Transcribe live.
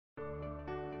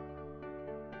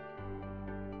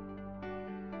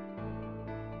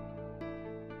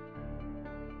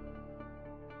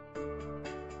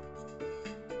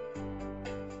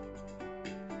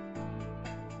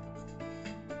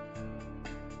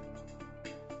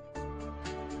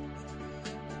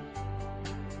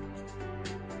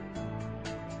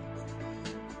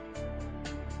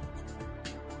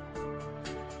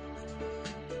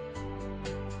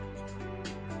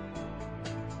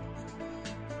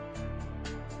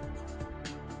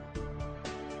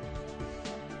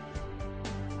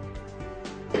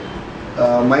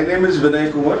My name is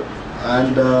Vinay Kumar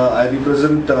and I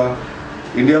represent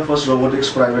IndiaFIRST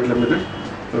Robotics Private Limited,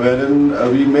 wherein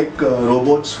we make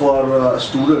robots for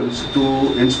students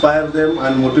to inspire them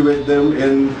and motivate them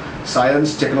in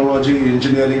science, technology,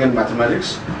 engineering and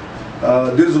mathematics.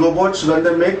 These robots, when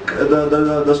they make,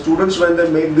 the students when they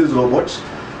make these robots,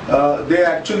 they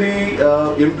actually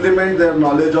implement their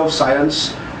knowledge of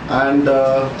science and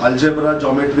algebra,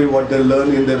 geometry, what they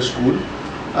learn in their school.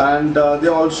 And they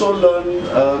also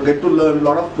get to learn a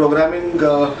lot of programming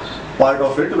part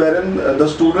of it, wherein the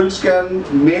students can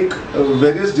make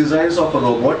various designs of a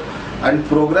robot and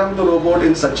program the robot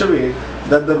in such a way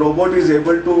that the robot is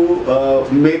able to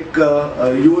make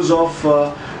use of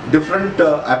different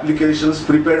applications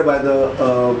prepared by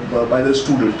the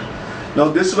student. Now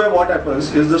this way what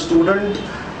happens is the student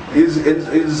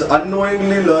is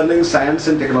unknowingly learning science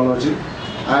and technology,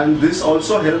 and this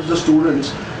also helps the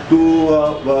students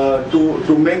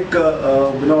to make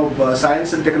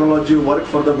science and technology work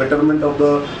for the betterment of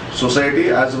the society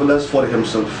as well as for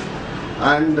himself.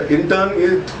 And in turn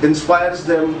it inspires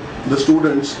them, the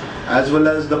students as well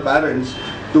as the parents,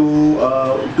 to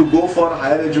go for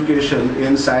higher education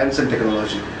in science and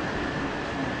technology.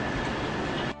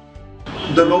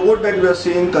 The robot that we are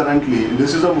seeing currently,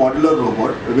 this is a modular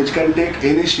robot which can take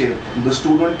any shape. The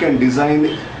student can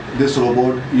design this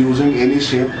robot using any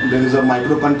shape. There is a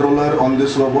microcontroller on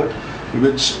this robot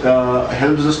which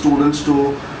helps the students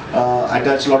to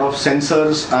attach a lot of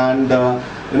sensors and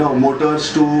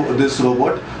motors to this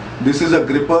robot. This is a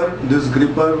gripper. This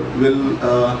gripper will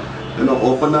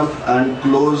open up and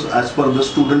close as per the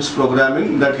student's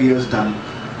programming that he has done.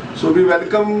 So we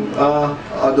welcome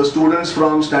the students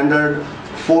from standard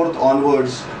 4th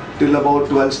onwards till about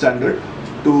 12th standard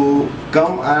to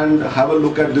come and have a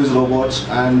look at these robots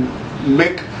and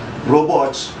make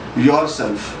robots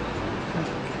yourself.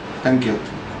 Thank you.